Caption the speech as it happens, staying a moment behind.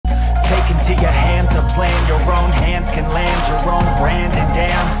to your hands, a plan your own hands can land your own brand. And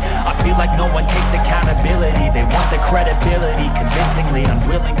damn, I feel like no one takes accountability. They want the credibility, convincingly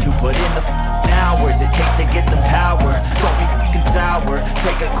unwilling to put in the hours it takes to get some power. Don't be f***ing sour,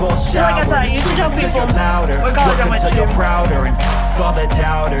 take a cold shower. Like I said, you should tell people louder. what college I Work went until to. you're prouder, and all the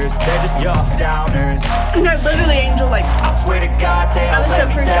doubters, they're just your downers. No, literally, Angel, like, I swear to God, they all I was so let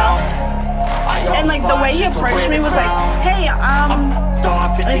me freaked down. out. And like the way he approached me was like, hey, I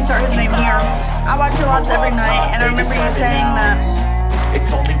didn't start his name here. I watch your lives every night, and I remember you saying that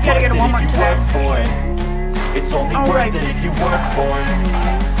it's only you gotta go to Walmart today. It's only worth it if you work for it.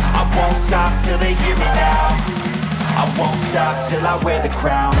 I won't stop till they hear me now. I won't stop till I wear the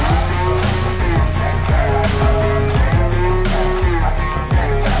crown.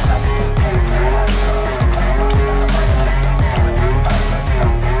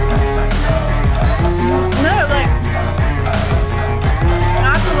 No, like, and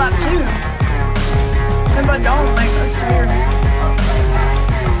I feel that too. If I don't, like, that's weird.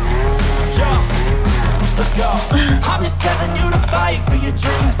 Let's go. I'm just telling you to fight for your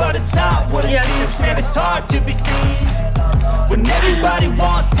dreams, but it's not what it seems. Man, it's hard to be seen when everybody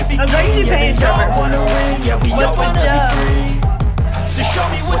wants to be king. Yeah, they all wanna win. Yeah, we all wanna be free. So show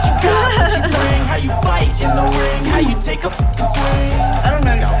me what you got, what you bring, how you fight in the ring, how you take a fucking swing. I don't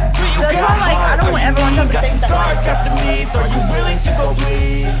know, y'all. So that's why, like, I don't want everyone to got think some scars, that, got some needs. Are you willing to go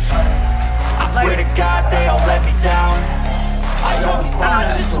bleed? I swear to God, they all let me down. I always fought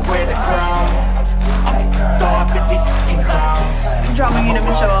just to wear the crown. I'm off at these fucking clowns. Drama unit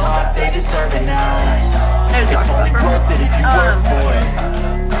show up. They deserve it now. It's only worth it if you work for it.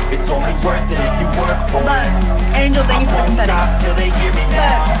 It's only worth it if you work for But it. Angel, thank you for I won't stop till they hear me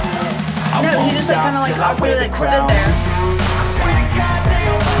now. No, he just like kind of like awkwardly like stood there.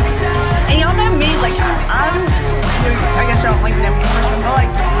 And y'all know me, like I guess y'all don't like them person, but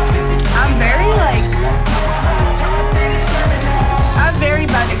like I'm very like I'm very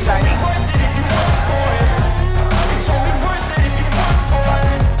bad exciting.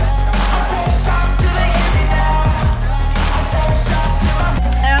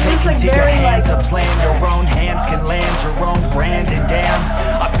 Like very like a plan your own hands can land your own brand. And damn,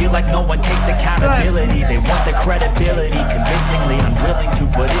 I feel like no one takes accountability. They want the credibility, convincingly unwilling to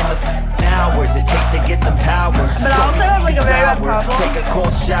put in the hours it takes to get some power. But I also have like a very bad problem. Take a cold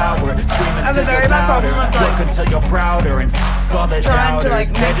shower, scream until you're louder, work until you're prouder, and all the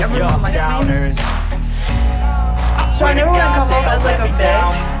doubters, they're just your downers. So I never want to come off as like a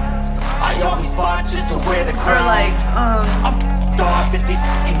bitch. I always fought just to wear the crown. Or like off at these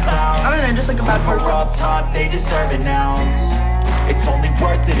fucking clowns. I don't know, just like a bad person. We're all taught they deserve an ounce. It's only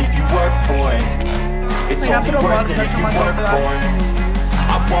worth it if you work for it. It's only worth it if you work for it.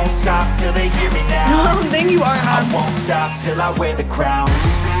 I won't stop till they hear me now. No, then you are not. I won't stop till I wear the crown.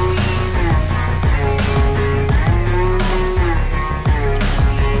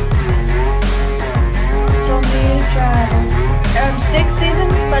 Told me to travel. Stick season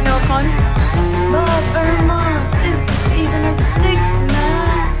by Noah Khan. Love Vermont is the season of the sticks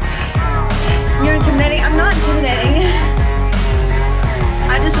now. You're intimidating. I'm not intimidating.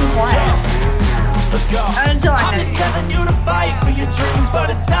 I just am quiet. Let's go. Until I I'm just telling you to fight for your dreams, but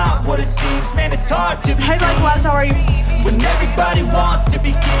it's not what it seems. Man, it's hard to be Hey, likewise, how are you? when everybody wants to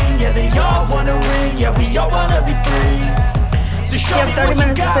be king. Yeah, they all wanna ring. Yeah, we all wanna be free. So show You have 30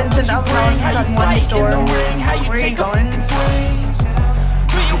 minutes to spend $10,000 inside one store. Where are you going?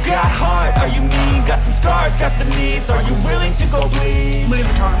 You got heart, are you mean? Got some scars, got some needs. Are you willing to go bleed? Louis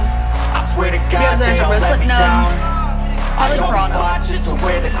Vuitton. I swear to God, Because there's they a all let wristlet, me no. down. Probably I always Prada. fought just to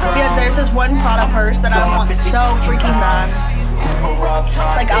wear the crown. Because there's this one Prada purse that I want so freaking bad.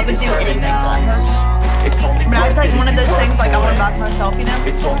 Like I would do anything for that purse. It's only But it's worth like it one of if you those work things like I for want to it. buy for myself, you know?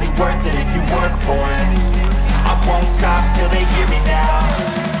 It's only worth it if you work for it. I won't stop till they hear me now.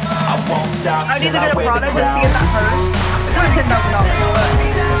 I won't stop I'd till either I get a wear Prada the just to crown. get that purse. It's only $10,000, but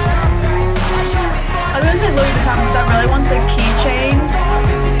I was gonna say Louis Vuitton because I really want the keychain.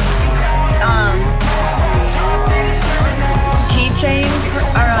 Keychain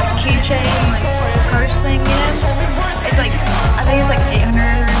or like keychain like purse thing, you know? It's like I think it's like $800.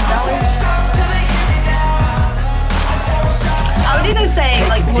 I would either say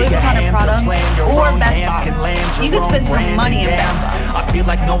like Louis Vuitton or Prada or Best Buy. You could spend some money in Best Buy. I feel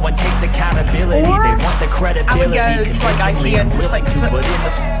like no one takes accountability. Or they want the credibility. I would go to like IKEA and just like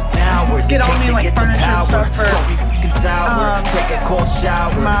get all new like furniture and stuff for take a cold shower,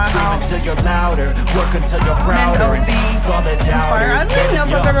 my scream house. until you're louder, work until you're prouder, and all the Inspire. I doubters, don't even know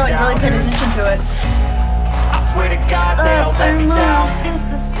if I've ever like really paid attention to it. swear to God they all let me down. It's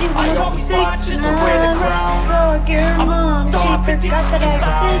the season I of the always fought sticks just to wear the crown. Fuck your mom, she off at these forgot that I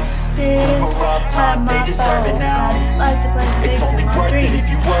clowns. existed. We're all taught Had they my deserve it fault. now. I just like to play the It's only victim. I worth it drink if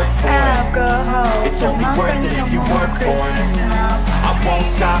you work for it. alcohol. It's So only my worth friends it if come you home work for for it. Christmas now. I won't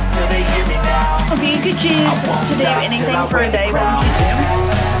stop till they hear me now. If you could choose to do anything for a day, what would you do?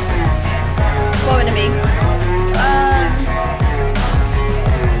 What would it be?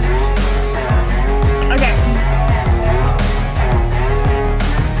 Okay.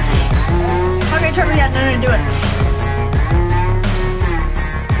 Okay, Trevor, yeah, no, do it.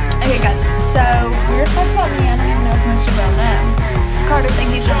 Okay, guys, so we're talking about me. I don't even know much about that. Carter,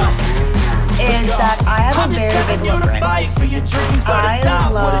 thank you so much. Is that I have a very big love for animals. I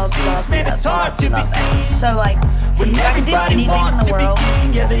love them. So, like, if I could do anything in the world,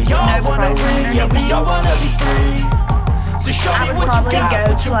 no prize or anything, I would probably go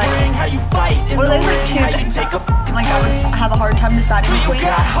to, like, what are those, like, two things? Like, I would have a hard time deciding between.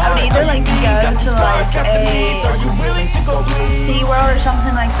 I would either, like, go to, like, a SeaWorld or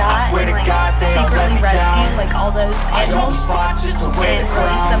something like that and, like, secretly rescue, like, all those animals and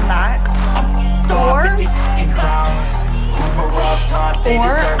release them back. Or I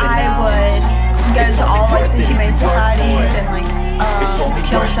would go to all, like, the humane societies and, like,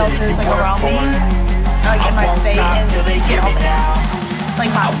 kill shelters, like, around me, like, in my state, and get all the animals.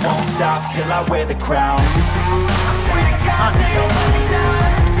 Like, my won't stop till I wear the crown. Honestly.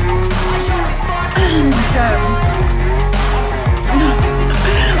 So,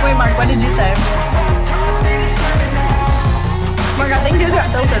 wait, Mark, what did you say? Mark, I think you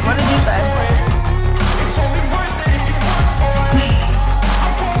got filtered. What did you say?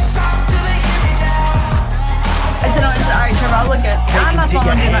 I said, alright, Trevor, I'll look at I'm not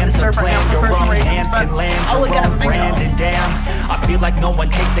following you about the surf right now for personal reasons, but I'll look at them I feel like no one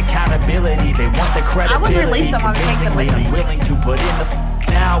takes accountability. They want the credibility. I would release them, I would take them with me. Unwilling to put in the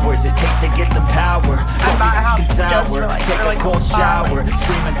hours it takes to get some power. I'd buy a house just for, like, take a cold shower,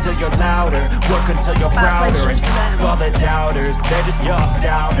 scream until you're louder, work until you're prouder. All the doubters, they're just young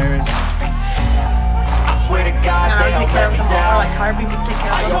downers. I swear to God, they don't let me down. Like Harvey would take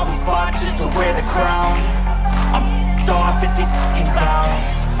care of them. I always fought just to wear the crown. I'm off at these fucking clowns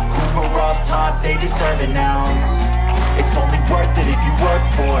who were all taught they deserve an ounce. It's only worth it if you work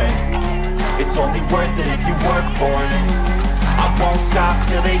for it. It's only worth it if you work for it. I won't stop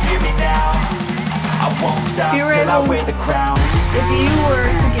till they hear me now. I won't stop till I wear the crown. If you were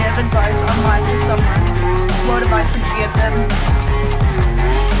to give advice on life to someone, what advice would you give them?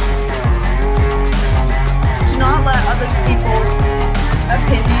 Do not let other people's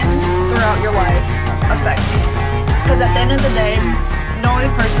opinions throughout your life affect you. Because at the end of the day, the only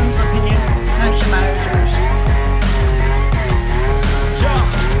person's opinion that should matter is yours.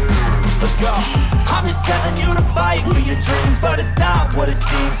 Let's go. I'm just telling you to fight for your dreams, but it's not what it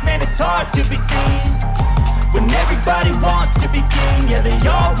seems. Man, it's hard to be seen when everybody wants to be king. Yeah, they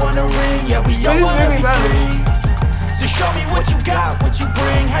all wanna ring. Yeah, we all wanna be free. So show me what you got, what you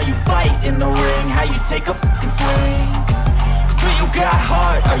bring, how you fight in the ring, how you take a fucking swing. Do you got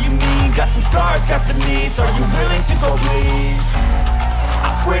heart? Are you mean? Got some scars, got some needs. Are you willing to go bleed? I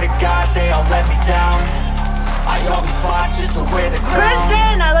swear to God, they all let me down. I always fought just to wear the crown.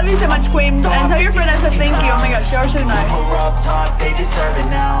 Kristen, I love you so much, Queen. And tell your friend I said thank you. Oh my gosh, you are so nice. We're all taught they deserve an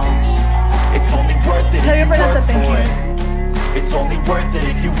ounce. It's only worth it Tell your friend I said thank you. It's only worth it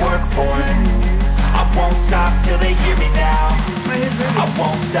if you work for it. I won't stop till they hear me now. I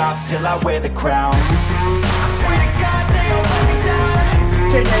won't stop till I wear the crown. I swear to God they all let me down.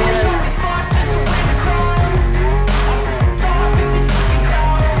 JJ, yes.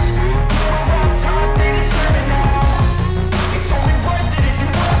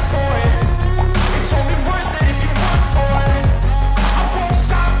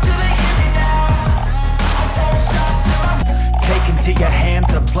 To your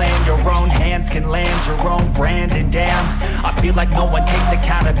hands, a plan your own hands can land your own brand. And damn, I feel like no one takes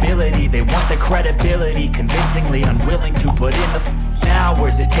accountability. They want the credibility, convincingly unwilling to put in the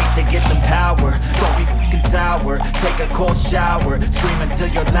hours it takes to get some power. Don't be fucking sour, take a cold shower, scream until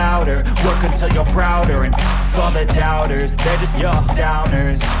you're louder, work until you're prouder. And all the doubters, they're just young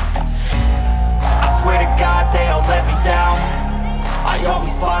downers. I swear to God they all let me down. I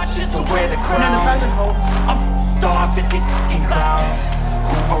always fought just to wear the crown. I'm off at these fucking clowns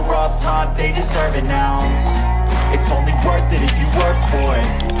who were all taught they deserve an ounce. It's only worth it if you work for it.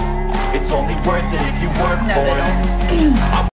 It's only worth it if you work for it.